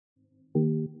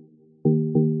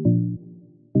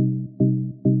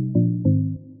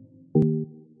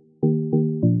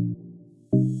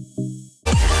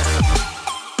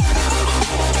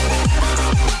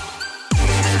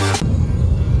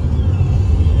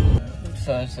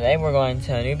So today we're going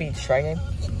to New Beach, right, Gabe? Yeah,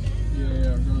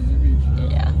 we're going to New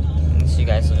Beach. Yeah. So you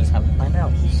guys will just have to find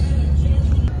out. No, I'm just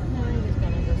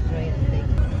gonna go straight and take.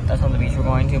 That's not the beach we're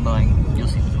going to, but like, you'll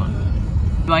see which one.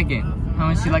 You like it? How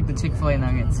much do you like the Chick-fil-A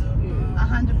nuggets?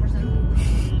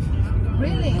 100%.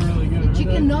 Really? The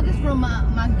chicken nuggets from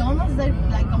McDonald's, they're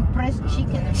like compressed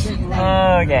chicken.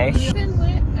 Okay.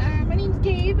 My name's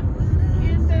Gabe,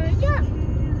 and yeah.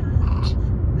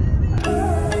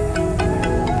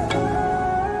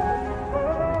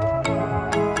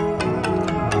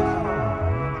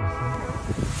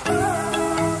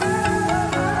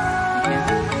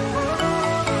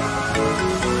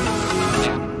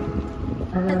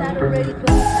 That already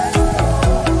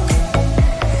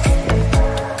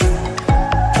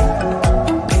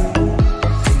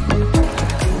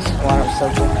So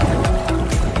good.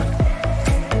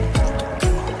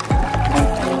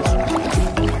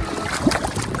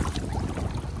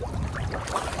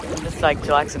 I'm just like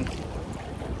relaxing.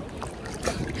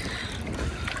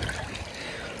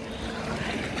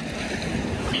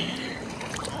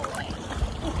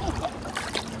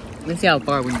 Let's see how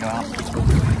far we can go out.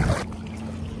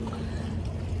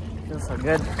 Feels so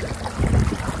good.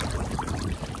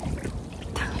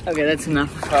 Okay, that's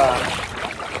enough.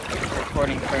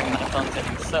 Recording for my phone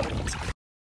settings, so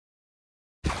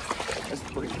that's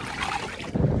pretty.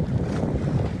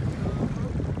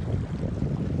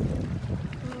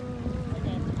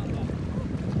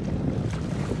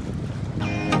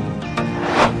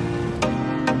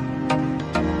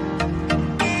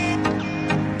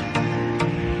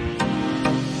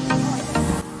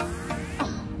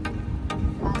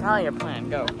 Tell me your plan,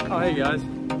 go. Oh, hey guys.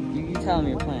 You tell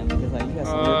me your plan because like you got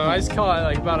some I just caught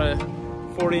like about a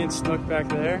 40-inch snook back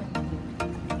there.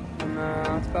 And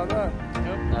that's about that.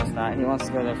 Yep. No, it's not. He wants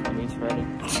to go there for the beach already.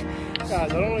 Guys, I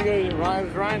don't want to go to Ryan. It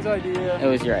was Ryan's idea. It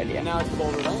was your idea. And now it's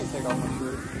colder. I didn't take off my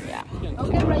shirt. Yeah.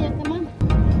 Okay, Ryan, come on.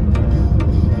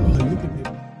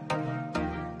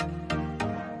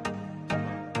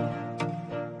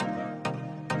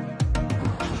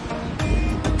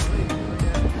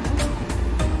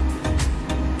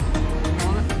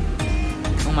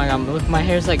 Oh my god, look, my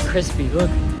hair's like crispy, look.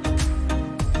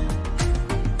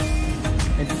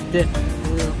 It's stiff.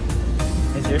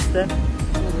 Is yours stiff?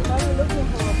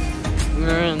 We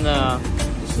were in the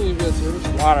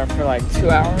water for like 2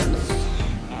 hours.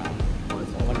 So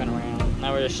looking around.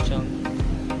 Now we're just chilling.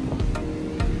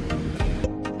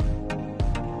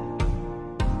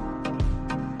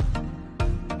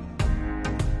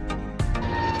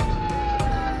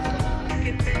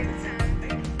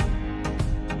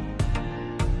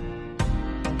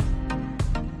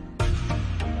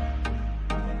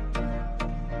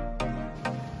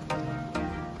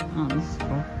 Oh, this is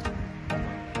cool.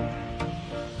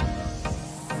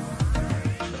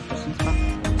 Fishing spot.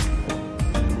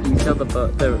 You can tell the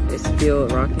boat, it's still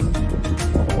rocking.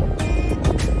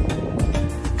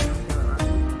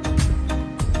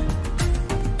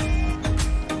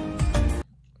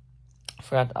 I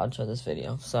forgot to outro this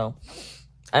video, so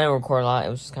I didn't record a lot. It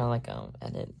was just kind of like an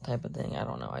edit type of thing. I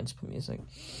don't know. I just put music.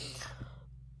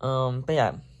 But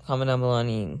yeah, comment down below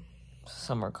any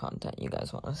summer content you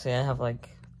guys want to see. I have like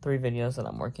 3 videos that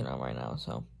I'm working on right now,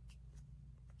 so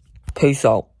peace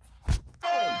out.